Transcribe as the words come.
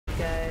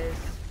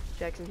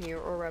Jackson here,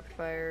 or Rapid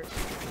Fire,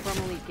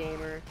 from Elite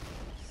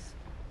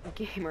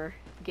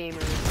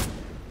Gamers,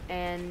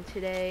 and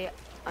today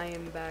I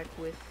am back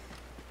with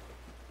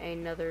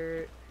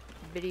another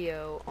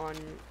video on,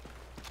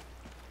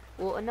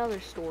 well,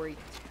 another story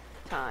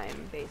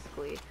time,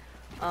 basically.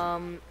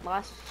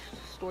 Last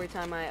story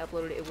time I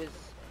uploaded,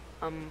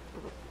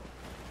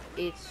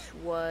 it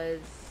was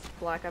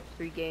Black Ops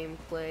 3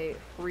 gameplay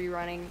free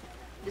running.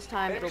 This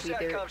time it'll be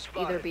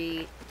either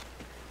be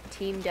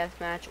team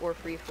deathmatch or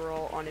free for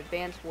all on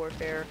Advanced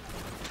Warfare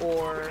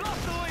or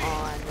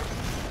on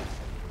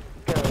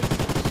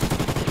Ghosts.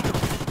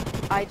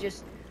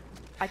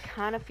 I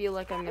kind of feel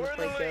like I'm gonna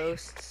play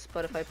Ghosts,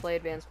 but if I play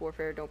Advanced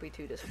Warfare, don't be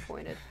too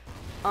disappointed.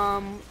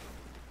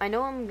 I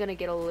know I'm gonna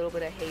get a little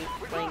bit of hate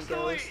playing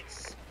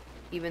Ghosts,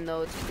 even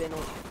though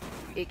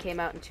it came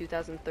out in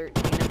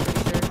 2013, I'm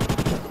pretty sure.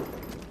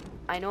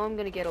 I know I'm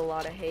gonna get a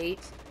lot of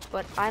hate,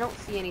 but I don't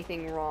see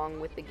anything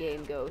wrong with the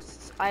game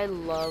Ghosts. I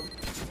love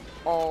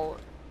almost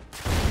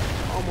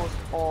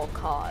all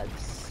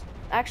CODs.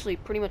 Actually,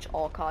 pretty much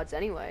all CODs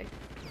anyway.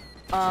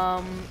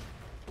 I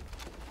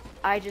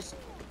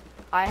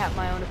have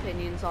my own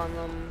opinions on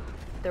them.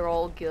 They're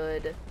all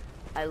good.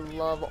 I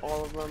love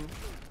all of them.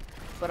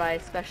 But I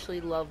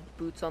especially love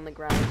boots on the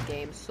ground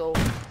games, so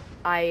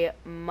I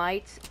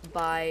might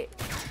buy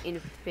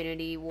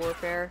Infinity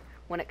Warfare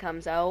when it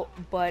comes out,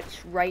 but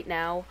right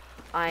now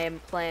I am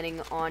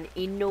planning on,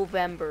 in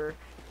November,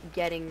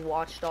 getting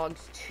Watch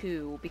Dogs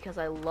 2 because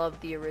I love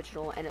the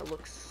original and it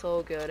looks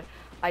so good.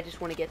 I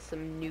just want to get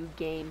some new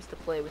games to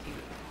play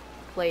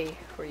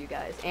for you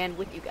guys and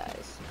with you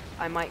guys.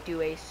 I might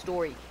do a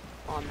story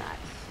on that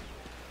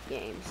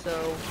game, so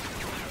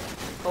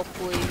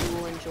hopefully you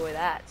will enjoy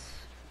that.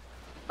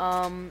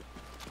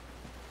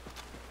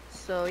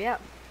 So yeah,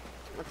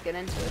 let's get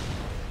into it.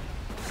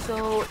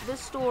 So this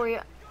story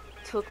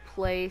took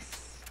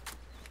place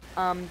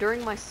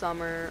during my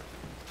summer.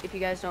 If you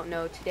guys don't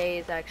know, today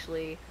is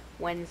actually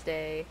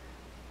Wednesday.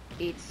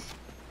 It's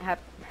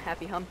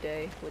Happy Hump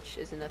Day, which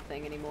isn't a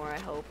thing anymore, I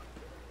hope.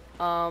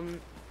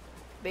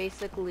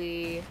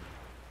 Basically,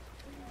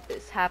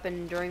 this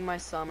happened during my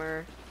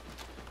summer.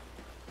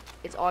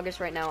 It's August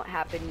right now. It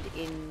happened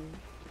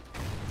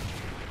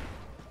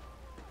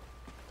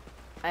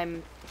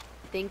I'm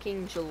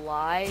thinking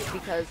July,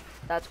 because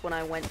that's when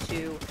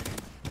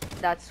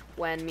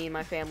me and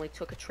my family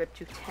took a trip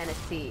to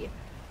Tennessee.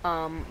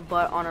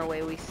 But on our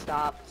way we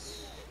stopped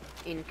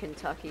in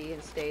Kentucky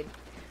and stayed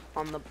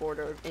on the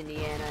border of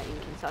Indiana in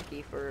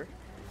Kentucky for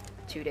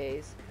 2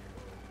 days.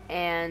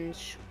 And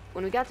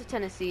when we got to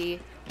Tennessee,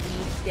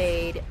 we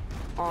stayed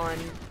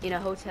in a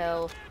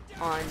hotel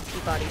on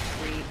Peabody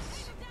Street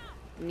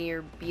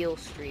near Beale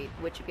Street,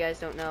 which, if you guys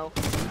don't know,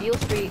 Beale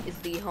Street is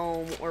the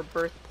home or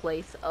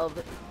birthplace of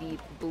the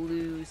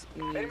blues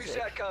music.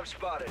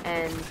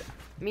 And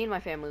me and my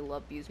family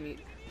love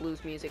blues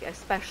music,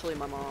 especially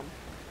my mom.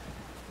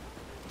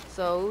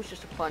 So it was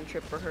just a fun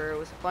trip for her. It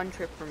was a fun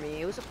trip for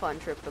me. It was a fun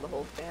trip for the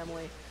whole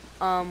family.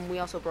 We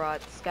also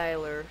brought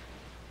Skylar,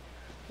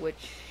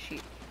 which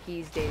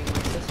he's dating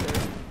my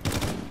sister.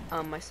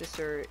 My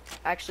sister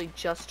actually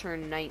just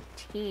turned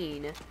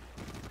 19 a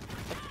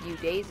few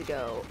days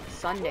ago,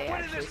 Sunday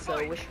actually,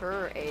 so wish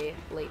her a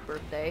late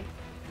birthday.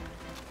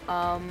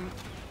 And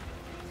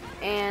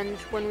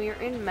when we were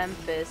in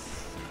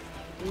Memphis,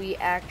 we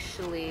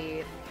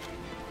actually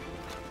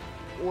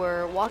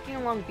were walking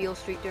along Beale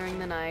Street during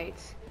the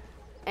night,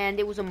 and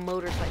it was a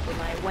motorcycle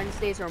night.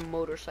 Wednesdays are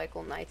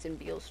motorcycle nights in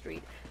Beale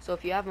Street, so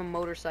if you have a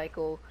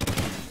motorcycle,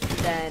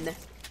 then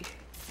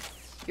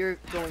you're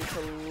going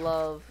to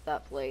love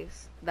that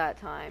place at that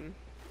time.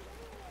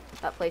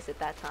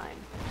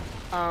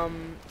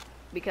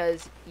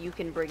 Because you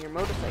can bring your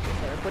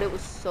motorcycles there, but it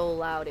was so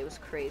loud, it was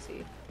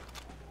crazy.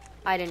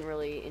 I didn't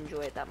really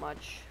enjoy it that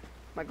much.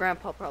 My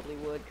grandpa probably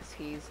would, because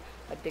he's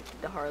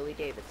addicted to Harley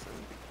Davidson.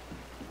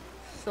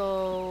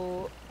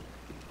 So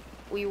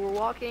we were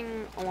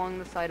walking along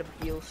the side of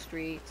Beale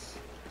Street.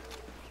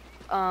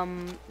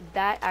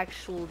 That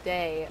actual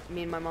day,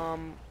 me and my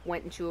mom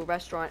went into a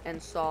restaurant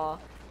and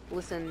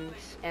listened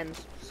and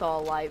saw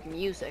live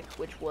music,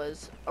 which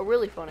was a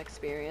really fun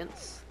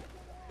experience.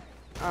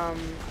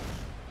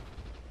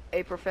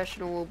 A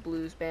professional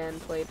blues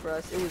band played for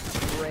us. It was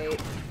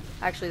great.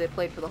 Actually, they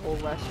played for the whole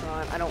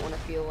restaurant. I don't want to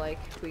feel like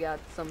we got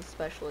some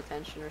special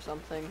attention or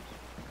something,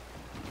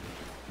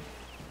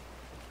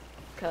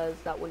 because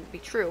that wouldn't be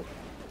true.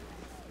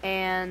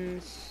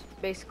 And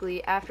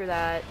basically, after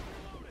that,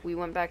 we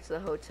went back to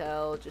the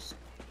hotel, just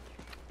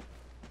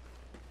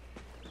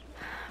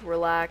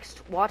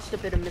relaxed, watched a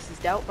bit of Mrs.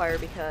 Doubtfire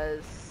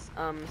because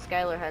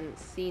Skylar hadn't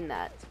seen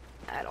that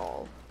at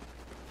all.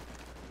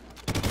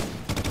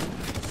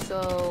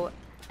 So,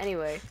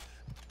 anyway,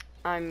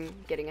 I'm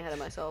getting ahead of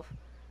myself,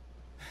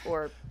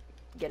 or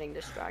getting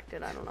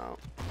distracted, I don't know.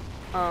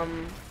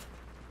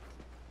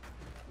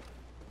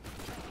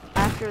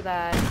 After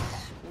that,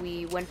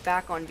 we went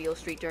back on Beale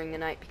Street during the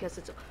night because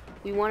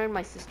we wanted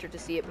my sister to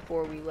see it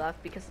before we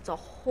left, because it's a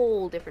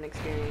whole different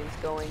experience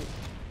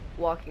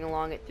walking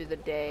along it through the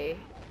day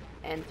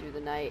and through the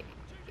night.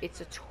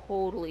 it's a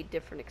totally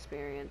different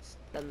experience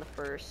than the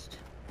first.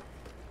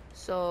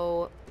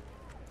 So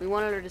we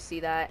wanted her to see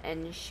that,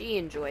 and she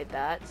enjoyed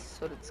that.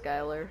 So did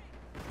Skylar.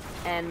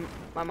 And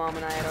my mom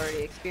and I had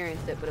already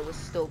experienced it, but it was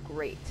still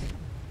great.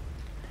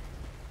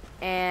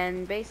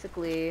 And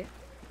basically,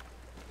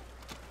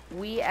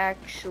 we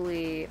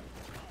actually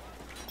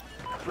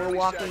were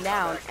walking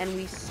down, and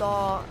we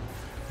saw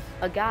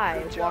a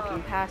guy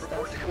walking past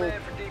us, well,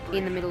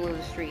 in the middle of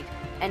the street,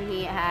 and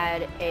he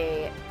had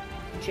a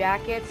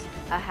jacket,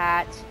 a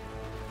hat,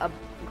 a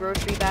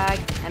grocery bag,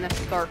 and a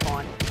scarf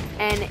on.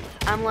 And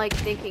I'm like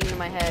thinking in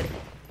my head,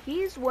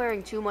 he's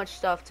wearing too much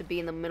stuff to be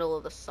in the middle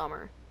of the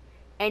summer.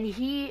 And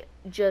he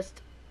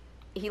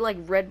like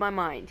read my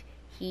mind.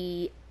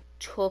 He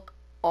took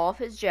off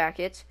his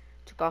jacket,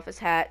 took off his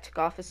hat, took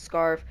off his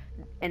scarf,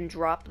 and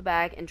dropped the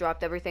bag and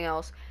dropped everything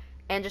else,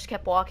 and just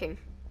kept walking.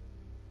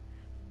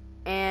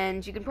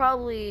 And you can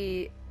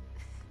probably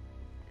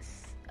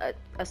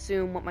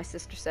assume what my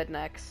sister said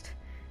next.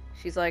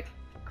 She's like,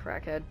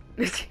 crackhead.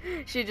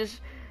 She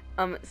just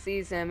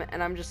sees him,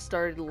 and I'm just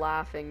started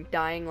laughing,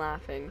 dying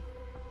laughing.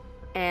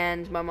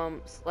 And my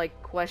mom's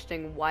like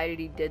questioning why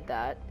he did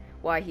that.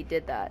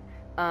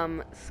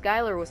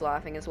 Skylar was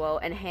laughing as well,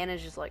 and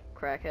Hannah's just like,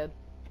 crackhead.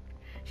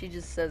 She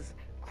just says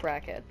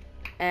crackhead.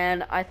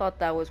 And I thought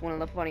that was one of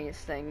the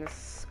funniest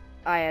things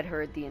I had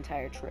heard the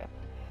entire trip.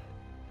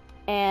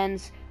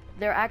 And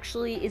there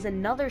actually is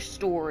another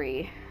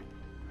story,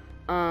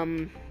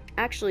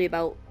 actually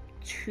about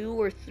 2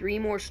 or 3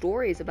 more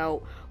stories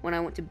about when I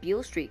went to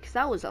Beale Street, because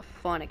that was a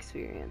fun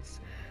experience.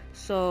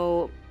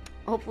 So,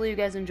 hopefully you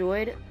guys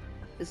enjoyed.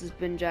 This has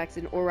been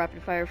Jackson or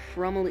Rapid Fire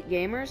from Elite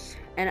Gamers,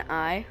 and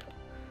I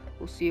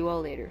will see you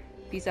all later.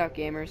 Peace out,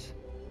 gamers.